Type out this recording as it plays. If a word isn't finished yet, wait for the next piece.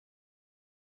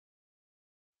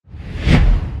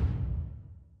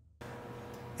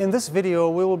In this video,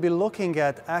 we will be looking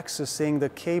at accessing the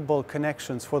cable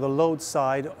connections for the load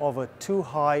side of a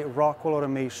TwoHigh Rockwell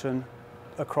automation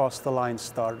across the line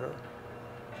starter.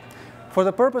 For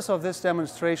the purpose of this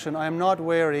demonstration, I am not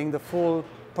wearing the full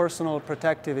personal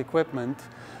protective equipment,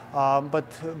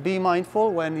 but be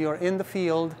mindful when you're in the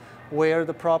field, wear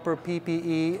the proper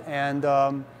PPE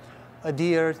and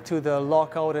adhere to the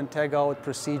lockout and tagout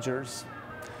procedures.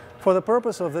 For the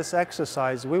purpose of this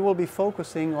exercise, we will be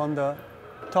focusing on the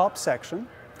top section,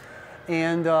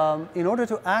 and in order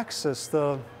to access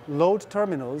the load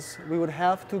terminals, we would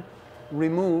have to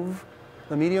remove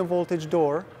the medium voltage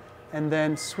door and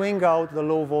then swing out the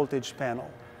low voltage panel.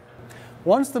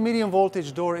 Once the medium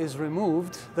voltage door is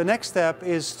removed, the next step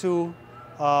is to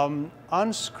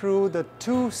unscrew the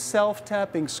two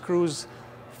self-tapping screws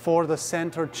for the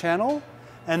center channel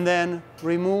and then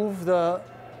remove the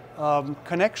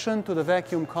connection to the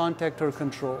vacuum contactor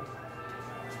control.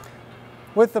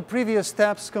 With the previous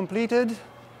steps completed,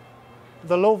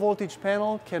 the low voltage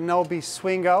panel can now be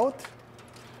swung out,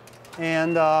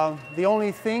 and the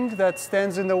only thing that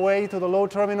stands in the way to the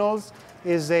load terminals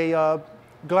is a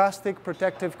plastic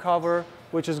protective cover,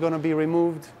 which is going to be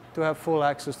removed to have full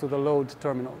access to the load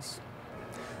terminals.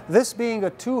 This being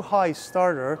a TwoHigh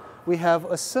starter, we have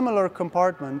a similar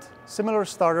compartment, similar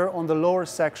starter on the lower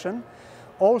section,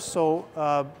 also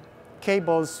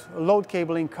load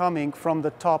cabling coming from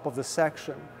the top of the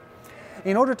section.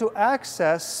 In order to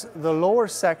access the lower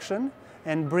section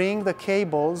and bring the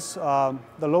cables,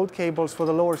 the load cables for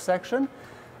the lower section,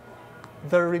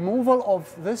 the removal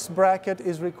of this bracket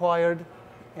is required,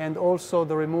 and also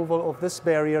the removal of this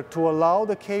barrier to allow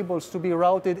the cables to be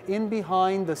routed in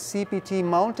behind the CPT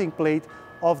mounting plate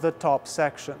of the top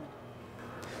section.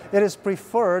 It is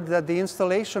preferred that the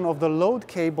installation of the load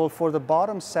cable for the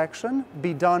bottom section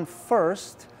be done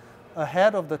first,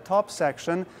 ahead of the top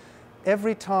section,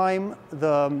 every time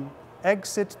the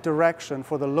exit direction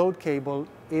for the load cable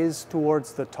is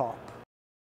towards the top.